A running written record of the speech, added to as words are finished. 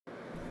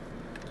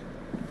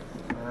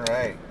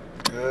Alright,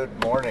 good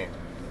morning.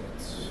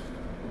 It's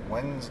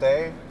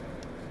Wednesday.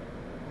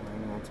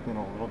 It's been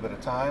a little bit of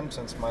time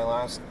since my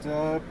last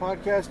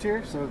podcast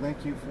here, so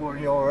thank you for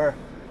your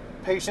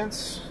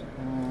patience.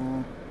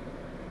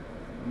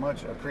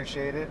 Much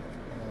appreciated.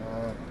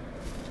 I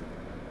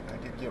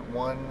did get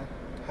one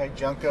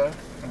hijunka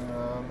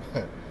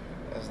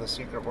as the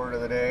secret word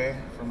of the day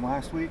from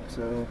last week,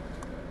 so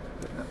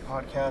that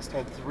podcast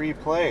had 3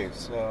 plays,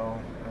 so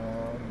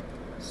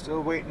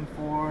still waiting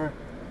for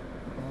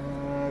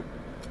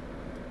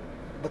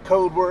the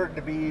code word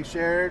to be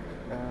shared.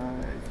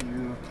 If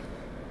you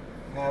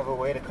have a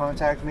way to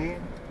contact me,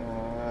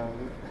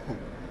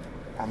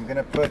 I'm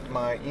gonna put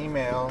my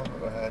email,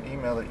 an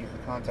email that you can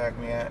contact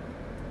me at,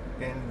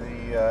 in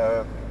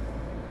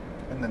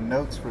the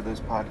notes for this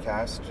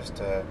podcast, just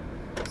to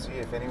see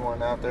if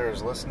anyone out there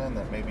is listening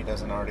that maybe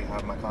doesn't already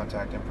have my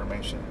contact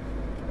information.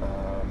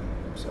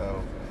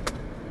 So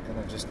I'm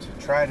gonna just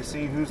try to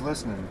see who's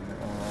listening.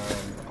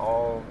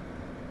 All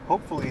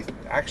hopefully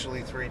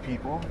actually 3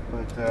 people,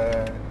 but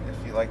if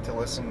you like to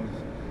listen,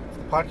 if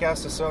the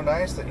podcast is so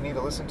nice that you need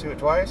to listen to it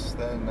twice,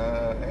 then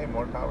hey,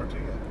 more power to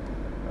you.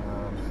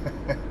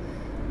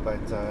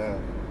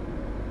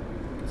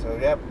 So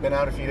yeah, been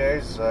out a few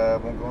days,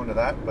 won't go into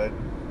that, but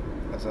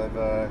as I've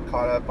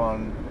caught up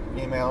on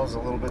emails a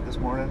little bit this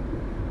morning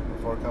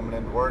before coming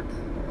into work,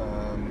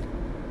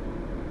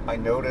 I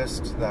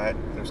noticed that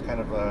there's kind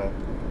of a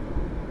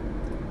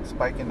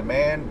spike in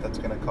demand that's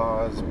going to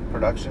cause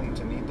production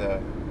to need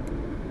to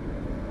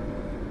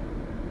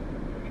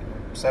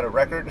set a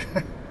record.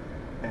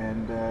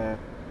 And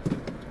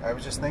I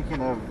was just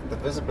thinking of the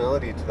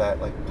visibility to that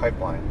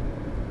pipeline.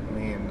 I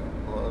mean,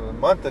 a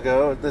month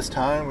ago at this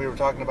time we were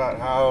talking about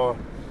how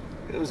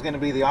it was going to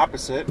be the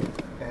opposite,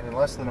 and in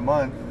less than a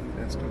month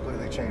it's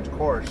completely changed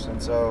course.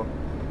 And so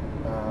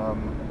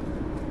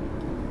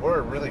we're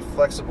a really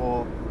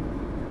flexible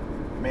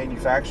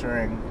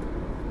manufacturing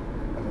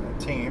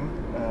team,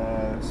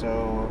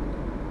 so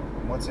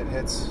once it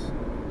hits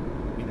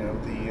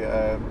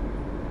the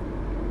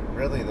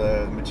really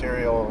the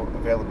material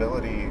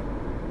availability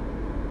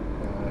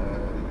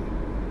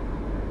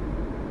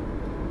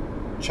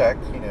check,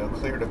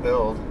 clear to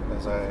build,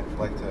 as I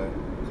like to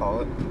call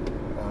it,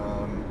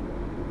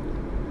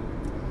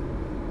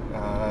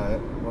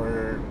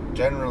 we're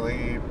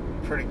generally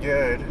pretty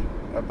good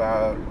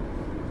about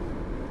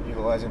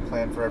utilizing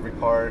plan for every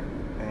part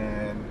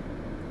and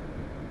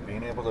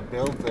being able to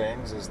build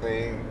things as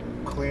they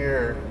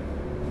clear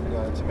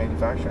to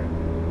manufacturing.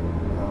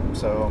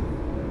 So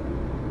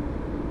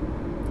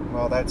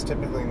while that's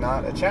typically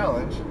not a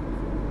challenge,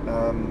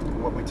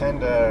 what we tend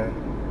to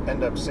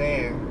end up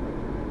seeing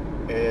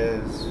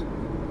is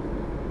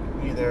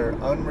either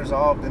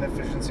unresolved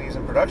inefficiencies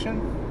in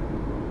production,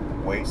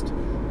 waste,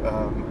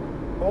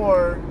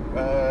 or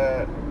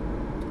a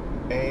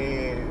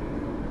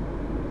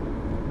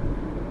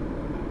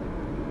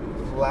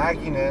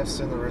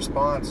lagginess in the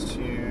response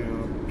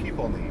to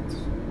people needs.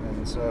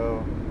 And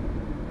so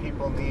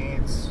people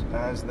needs,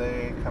 as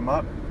they come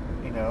up,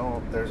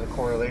 there's a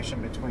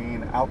correlation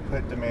between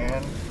output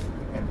demand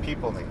and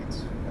people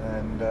needs.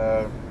 And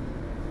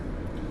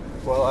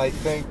well, I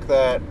think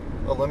that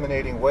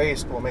eliminating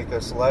waste will make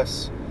us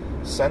less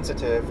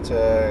sensitive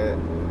to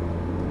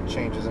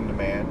changes in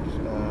demand.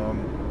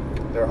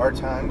 There are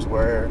times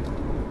where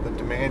the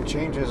demand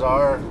changes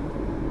are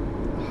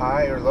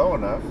high or low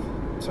enough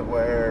to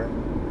where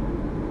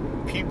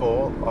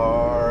people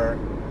are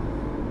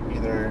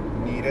either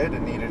needed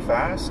and needed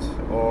fast,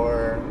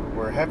 or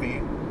we're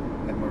heavy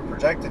and we're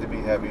projected to be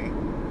heavy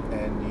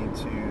and need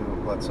to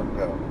let some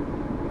go.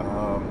 I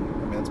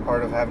mean, it's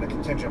part of having a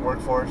contingent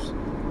workforce,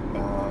 and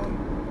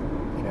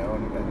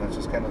that's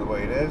just kind of the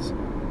way it is.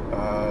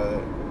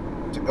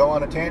 To go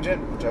on a tangent,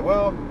 which I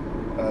will,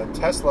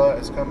 Tesla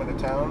is coming to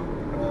town.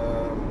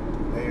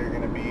 They are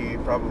going to be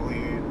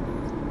probably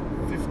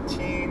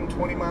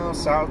 15-20 miles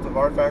south of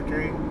our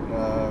factory,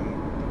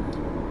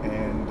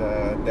 and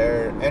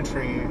their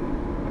entry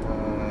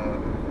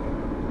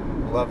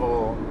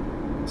level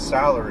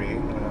salary,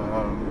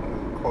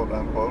 quote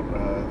unquote,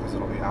 because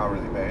it'll be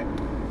hourly pay,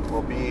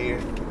 will be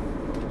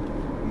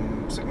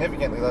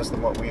significantly less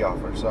than what we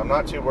offer. So I'm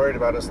not too worried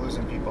about us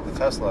losing people to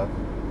Tesla,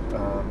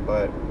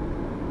 but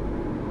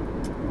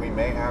we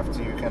may have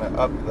to kind of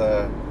up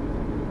the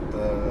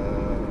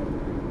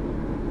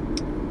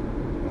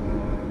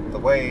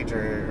wage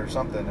or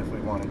something if we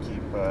want to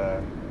keep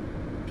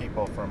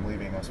people from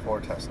leaving us for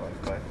Tesla.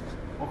 But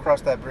we'll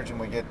cross that bridge when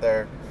we get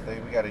there.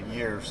 We got a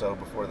year or so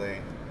before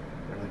they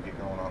really get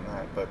going on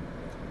that. But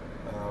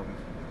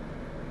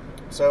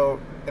so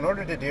in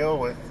order to deal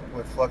with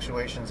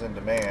fluctuations in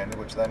demand,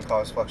 which then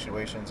cause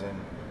fluctuations in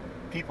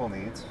people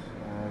needs,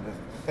 the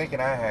thinking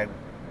I had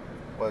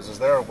was, is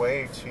there a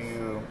way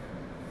to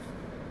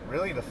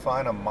really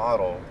define a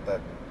model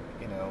that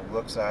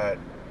looks at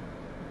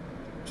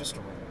just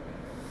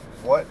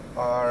what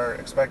our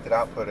expected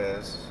output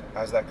is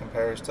as that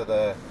compares to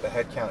the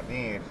headcount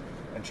need,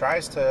 and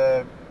tries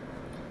to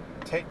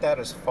take that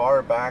as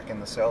far back in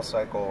the sales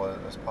cycle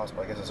as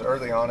possible. I guess as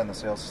early on in the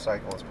sales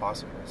cycle as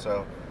possible.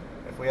 So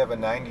if we have a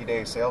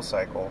 90-day sales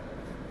cycle,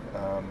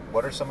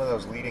 what are some of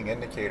those leading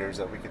indicators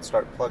that we could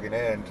start plugging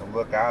in to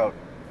look out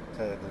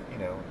to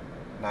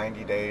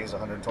 90 days,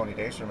 120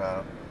 days from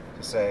now,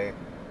 to say,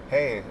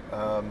 hey,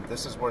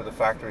 this is where the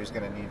factory is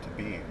going to need to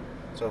be.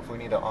 So if we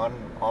need to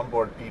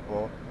onboard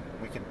people,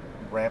 we could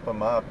ramp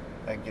them up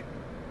and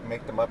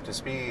make them up to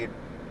speed,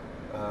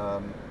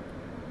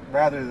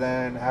 rather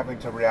than having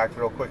to react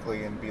real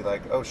quickly and be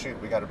like, oh shoot,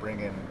 we got to bring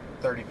in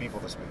 30 people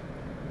this week.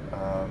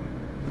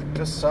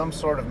 Just some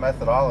sort of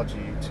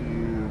methodology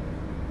to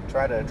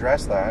try to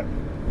address that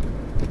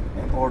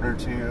in order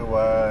to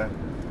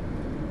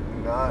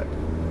not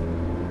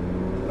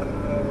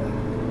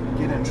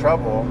get in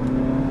trouble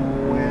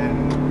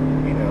when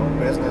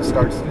business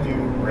starts to do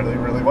really,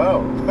 really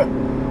well.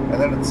 And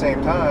then at the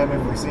same time,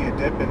 if we see a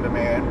dip in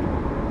demand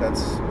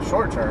that's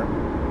short term,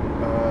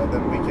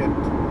 then we could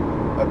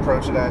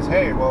approach it as,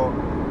 hey, well,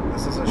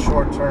 this is a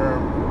short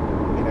term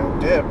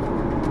dip.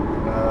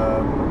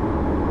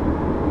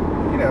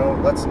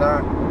 Let's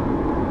not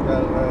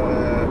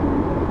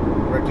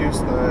reduce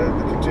the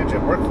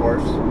contingent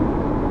workforce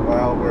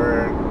while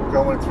we're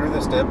going through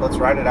this dip. Let's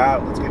ride it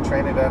out. Let's get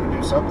training done and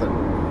do something.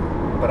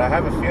 But I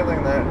have a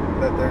feeling that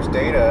there's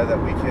data that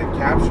we could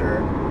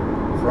capture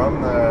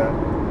from the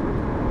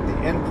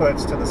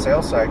inputs to the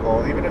sales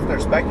cycle, even if they're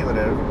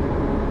speculative,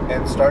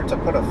 and start to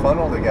put a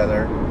funnel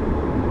together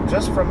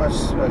just from a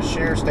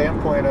sheer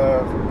standpoint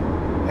of,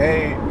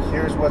 hey,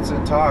 here's what's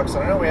in talks.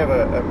 And I know we have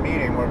a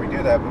meeting where we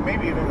do that, but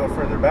maybe even go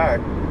further back.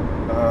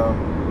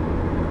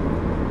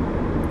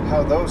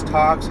 How those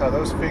talks, how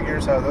those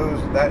figures,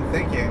 that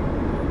thinking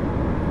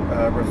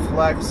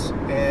reflects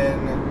in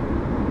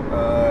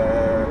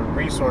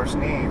resource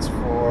needs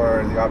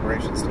for the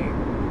operations team.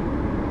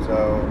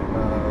 So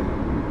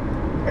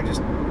I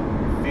just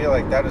feel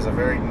like that is a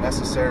very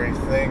necessary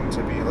thing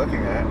to be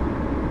looking at,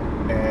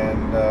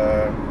 and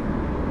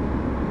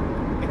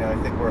I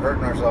think we're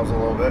hurting ourselves a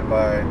little bit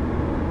by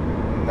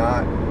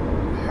not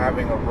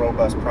having a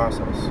robust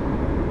process.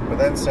 But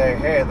then say,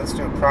 hey, let's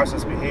do a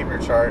process behavior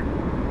chart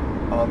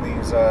on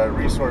these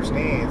resource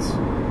needs,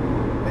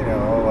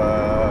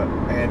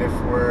 and if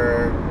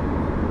we're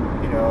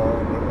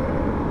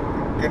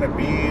going to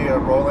be a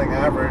rolling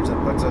average that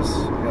puts us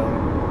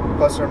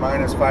plus or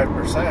minus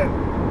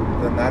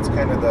 5%, then that's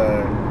kind of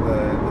the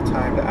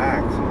time to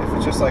act. If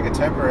it's just like a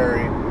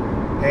temporary,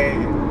 hey,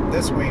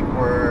 this week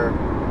we're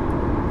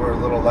a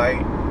little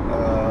light,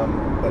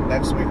 but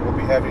next week we'll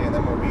be heavy, and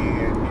then we'll be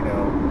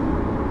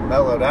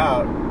mellowed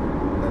out,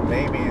 then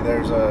maybe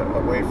there's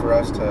a way for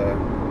us to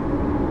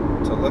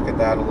look at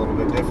that a little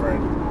bit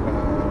different,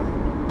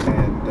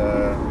 and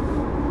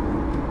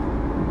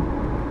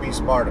be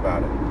smart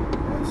about it.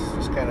 It's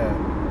just kind of,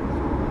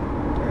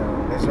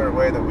 is there a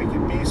way that we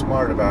can be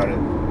smart about it,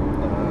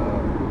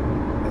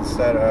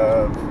 instead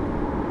of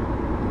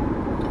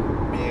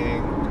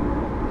being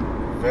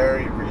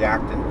very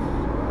reactive,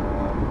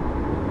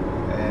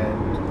 and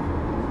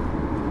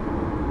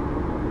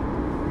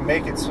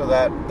make it so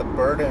that the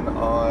burden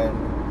on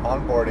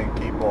onboarding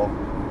people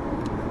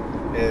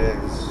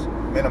is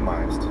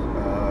minimized.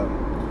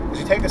 Because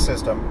you take a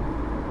system,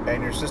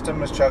 and your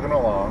system is chugging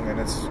along, and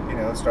it's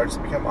it starts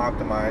to become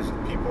optimized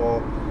with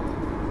people,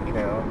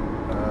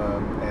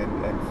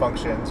 and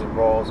functions and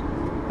roles,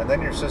 and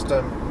then your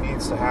system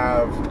needs to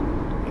have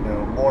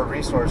more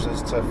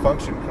resources to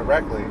function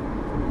correctly,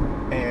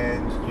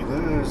 and you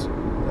lose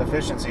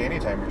efficiency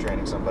anytime you're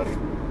training somebody.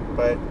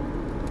 But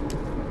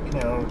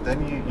then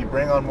you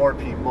bring on more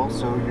people,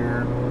 so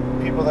your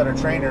people that are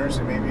trainers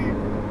who maybe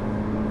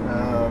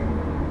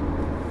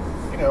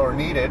are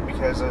needed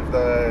because of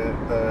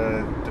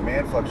the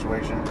demand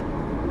fluctuation,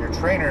 your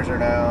trainers are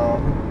now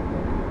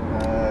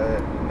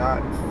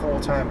not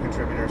full-time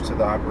contributors to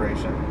the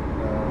operation,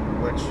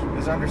 which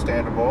is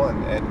understandable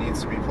and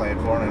needs to be planned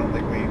for, and I don't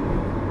think we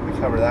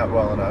cover that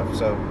well enough.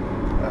 So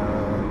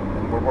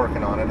and we're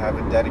working on it,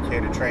 having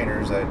dedicated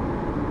trainers that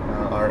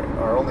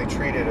are only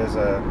treated as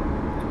a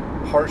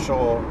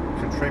partial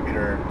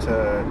contributor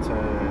to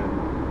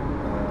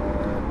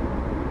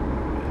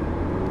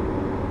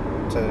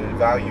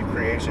value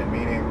creation,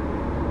 meaning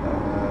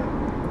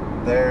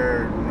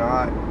they're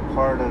not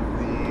part of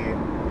the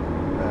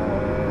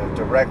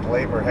direct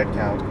labor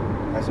headcount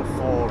as a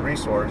full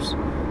resource.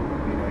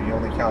 You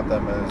only count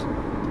them as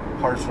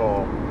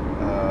partial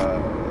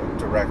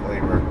direct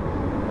labor,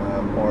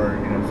 or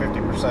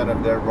 50%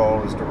 of their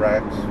role is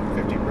direct,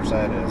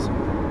 50% is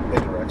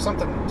indirect,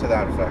 something to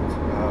that effect.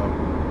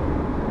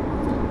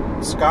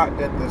 Scott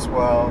did this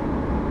well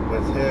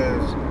with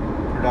his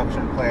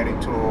production planning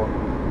tool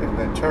in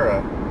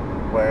Ventura,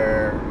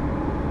 where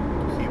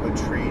he would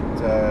treat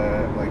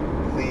like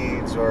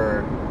leads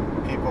or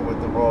people with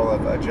the role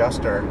of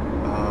adjuster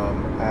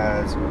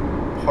as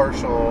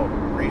partial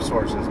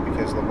resources,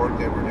 because the work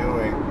they were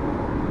doing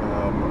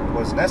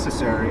was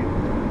necessary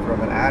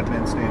from an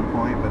admin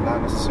standpoint, but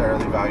not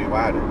necessarily value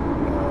added.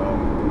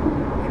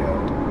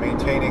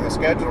 Maintaining a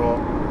schedule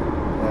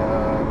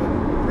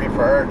and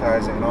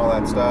reprioritizing and all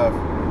that stuff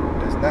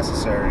is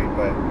necessary,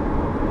 but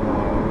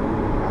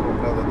I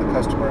don't know that the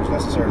customer is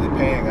necessarily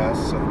paying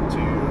us to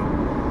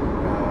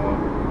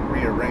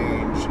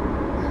rearrange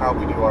how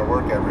we do our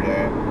work every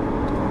day.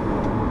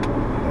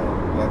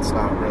 That's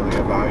not really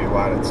a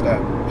value-added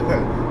step.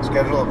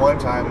 Schedule it one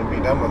time and be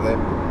done with it.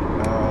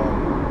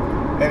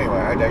 Anyway,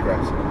 I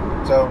digress.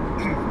 So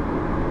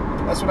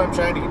that's what I'm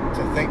trying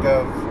to think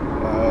of.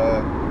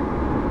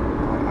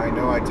 I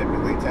know I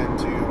typically tend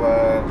to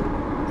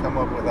come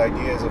up with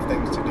ideas of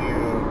things to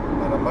do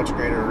at a much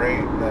greater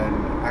rate than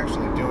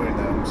actually doing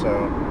them.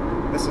 So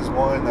this is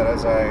one that,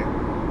 as I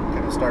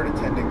kind of start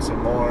attending some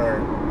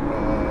more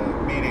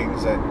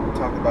meetings that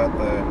talk about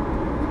the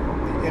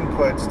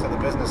inputs to the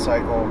business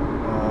cycle,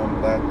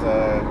 that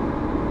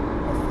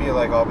I feel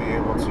like I'll be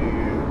able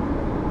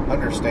to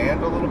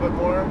understand a little bit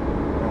more,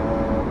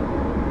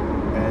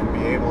 and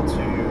be able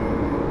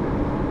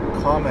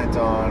to comment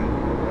on,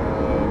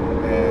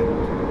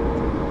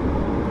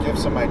 and give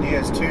some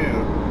ideas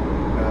too,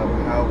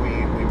 how we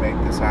make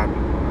this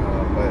happen.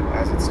 But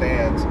as it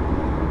stands, I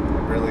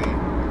really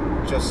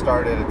just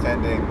started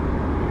attending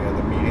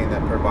the meeting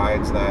that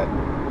provides that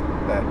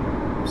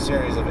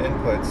series of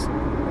inputs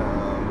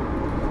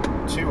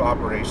to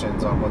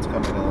operations on what's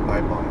coming in the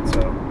pipeline.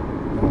 So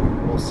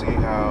we'll see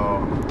how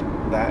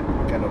that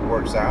kind of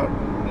works out,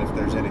 and if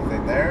there's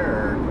anything there,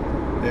 or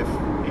if,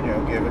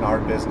 given our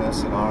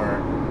business and our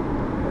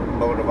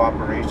mode of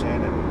operation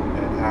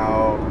and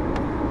how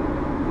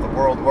the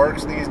world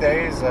works these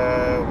days,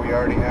 we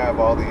already have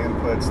all the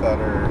inputs that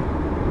are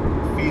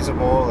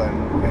feasible,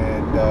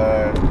 and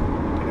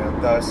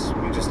thus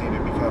we just need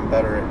to become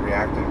better at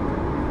reacting.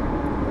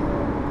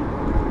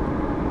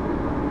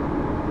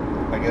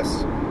 I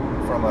guess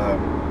from a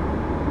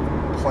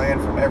plan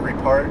from every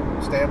part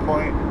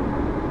standpoint,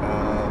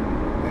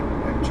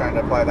 and trying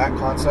to apply that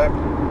concept,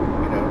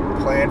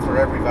 plan for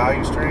every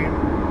value stream,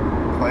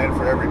 plan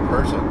for every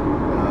person.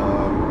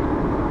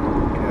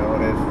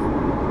 If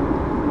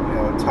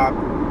a top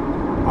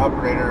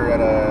operator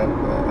at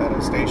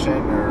a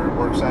station or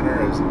work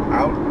center is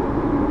out,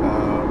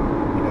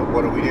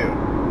 what do we do?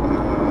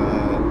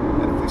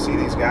 And if we see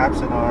these gaps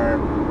in our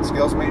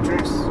skills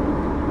matrix,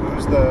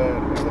 who's the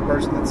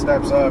person that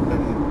steps up,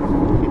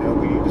 and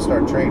we need to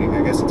start training.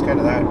 I guess it's kind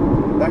of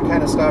that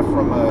kind of stuff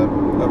from a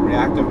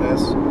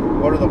reactiveness.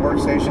 What are the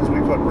workstations we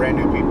put brand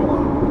new people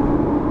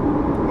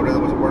on? What are the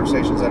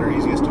workstations that are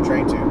easiest to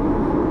train to?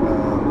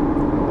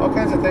 All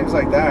kinds of things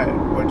like that,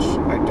 which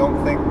I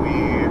don't think we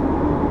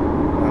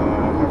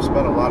have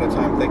spent a lot of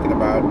time thinking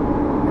about.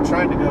 We're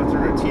trying to go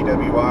through a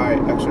TWI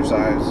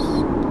exercise,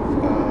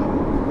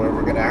 where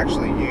we're going to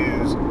actually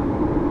use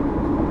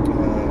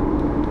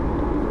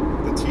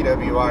the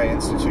TWI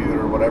Institute,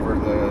 or whatever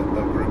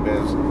the group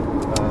is,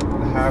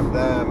 have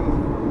them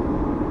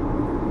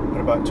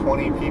put about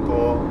 20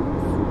 people,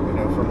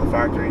 from the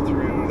factory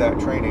through that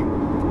training,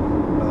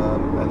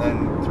 and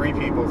then 3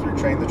 people through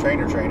train the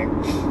trainer training,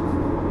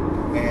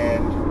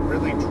 and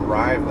really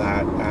drive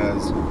that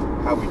as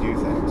how we do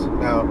things.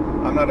 Now,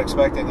 I'm not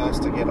expecting us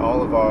to get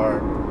all of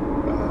our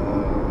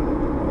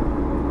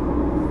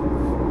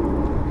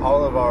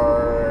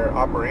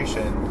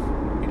operation,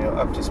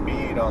 up to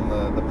speed on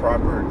the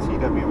proper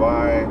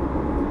TWI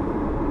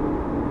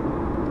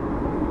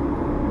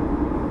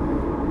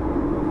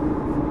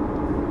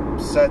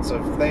sets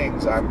of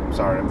things. I'm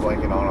sorry, I'm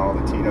blanking on all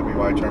the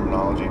TWI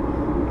terminology.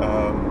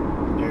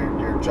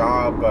 Your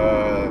job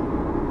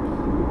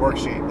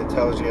worksheet that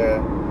tells you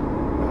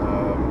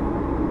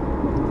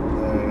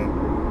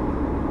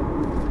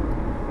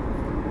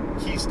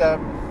the key step,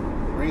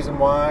 reason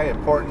why,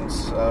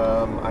 importance.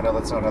 I know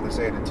that's not how they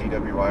say it in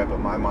TWI, but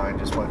my mind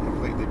just went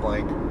completely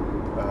blank.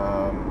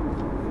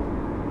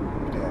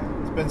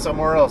 It's been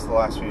somewhere else the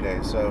last few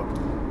days. So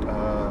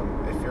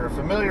if you're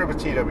familiar with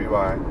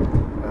TWI,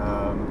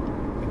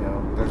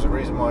 there's a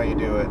reason why you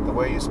do it, the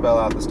way you spell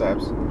out the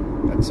steps,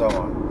 and so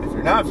on. If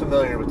you're not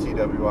familiar with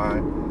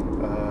TWI,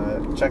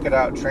 check it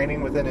out,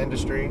 Training Within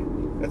Industry.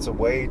 It's a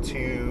way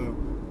to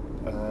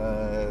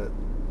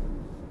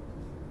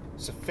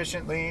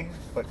sufficiently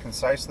but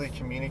concisely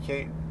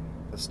communicate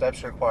the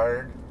steps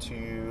required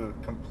to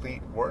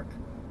complete work.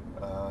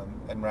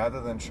 And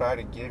rather than try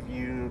to give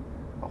you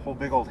a whole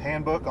big old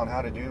handbook on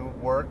how to do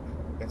work,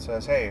 it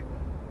says, hey,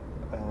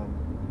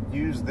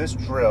 use this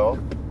drill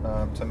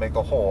to make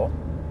a hole.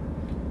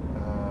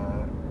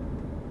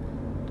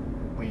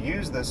 We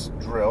use this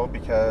drill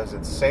because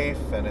it's safe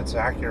and it's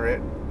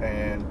accurate,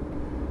 and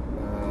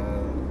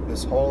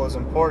this hole is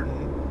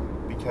important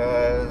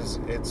because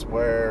it's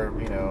where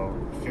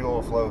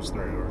fuel flows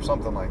through, or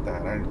something like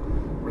that. I'm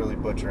really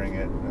butchering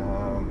it.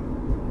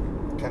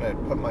 Kind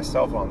of put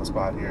myself on the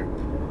spot here,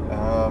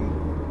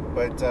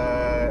 but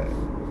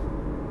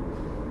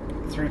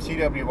through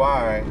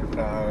TWI,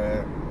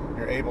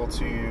 you're able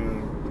to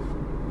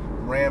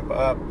ramp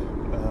up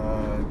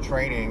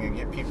training and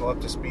get people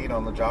up to speed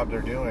on the job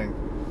they're doing,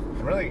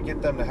 and really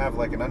get them to have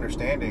like an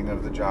understanding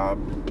of the job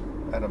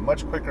at a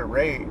much quicker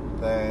rate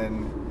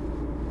than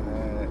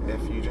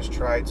if you just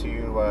try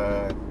to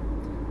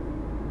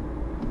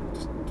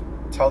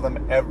tell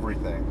them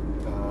everything.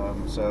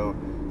 So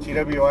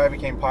TWI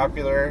became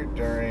popular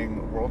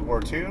during World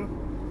War II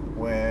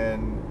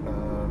when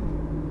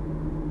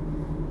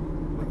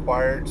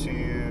required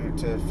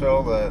to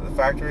fill the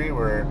factory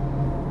where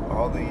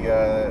all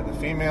the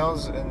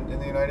females in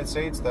the United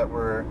States that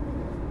were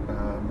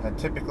had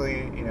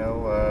typically,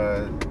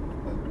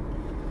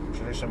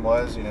 tradition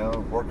was,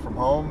 work from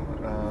home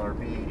or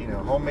be,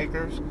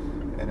 homemakers.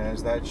 And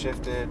as that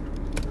shifted,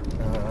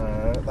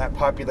 that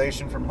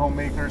population from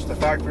homemakers to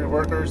factory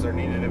workers, there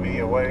needed to be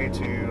a way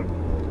to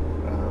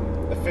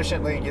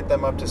efficiently get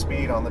them up to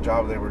speed on the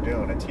job they were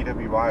doing. And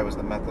TWI was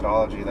the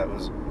methodology that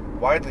was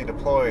widely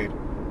deployed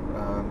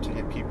to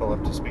get people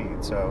up to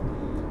speed. So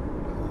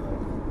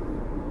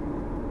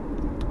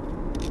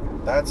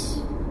that's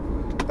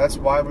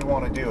why we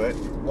want to do it.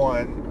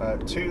 One.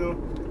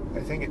 Two, I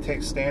think it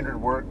takes standard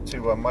work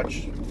to a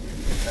much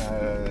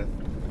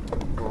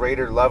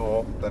greater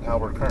level than how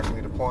we're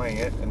currently deploying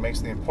it, and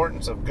makes the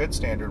importance of good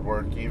standard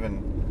work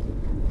even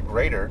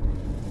greater.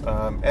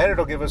 And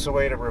it'll give us a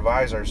way to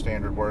revise our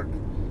standard work.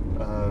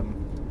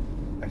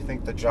 I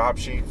think the job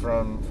sheet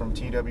from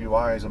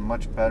TWI is a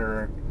much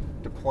better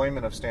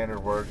deployment of standard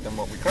work than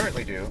what we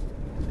currently do.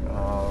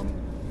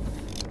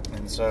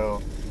 And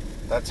so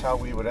that's how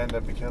we would end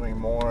up becoming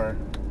more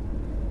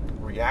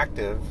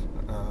reactive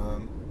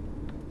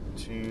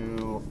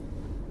to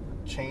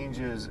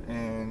changes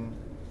in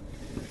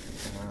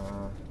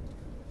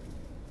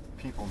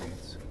people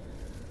needs.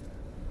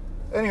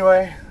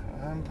 Anyway,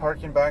 I'm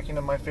parking back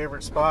into my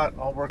favorite spot.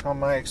 I'll work on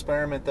my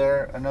experiment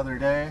there another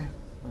day.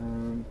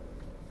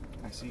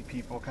 I see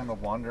people kind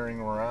of wandering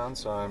around,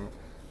 so I'm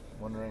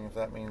wondering if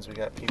that means we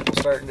got people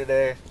starting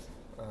today.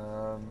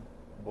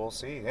 We'll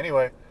see.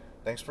 Anyway,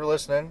 thanks for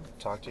listening.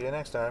 Talk to you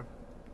next time.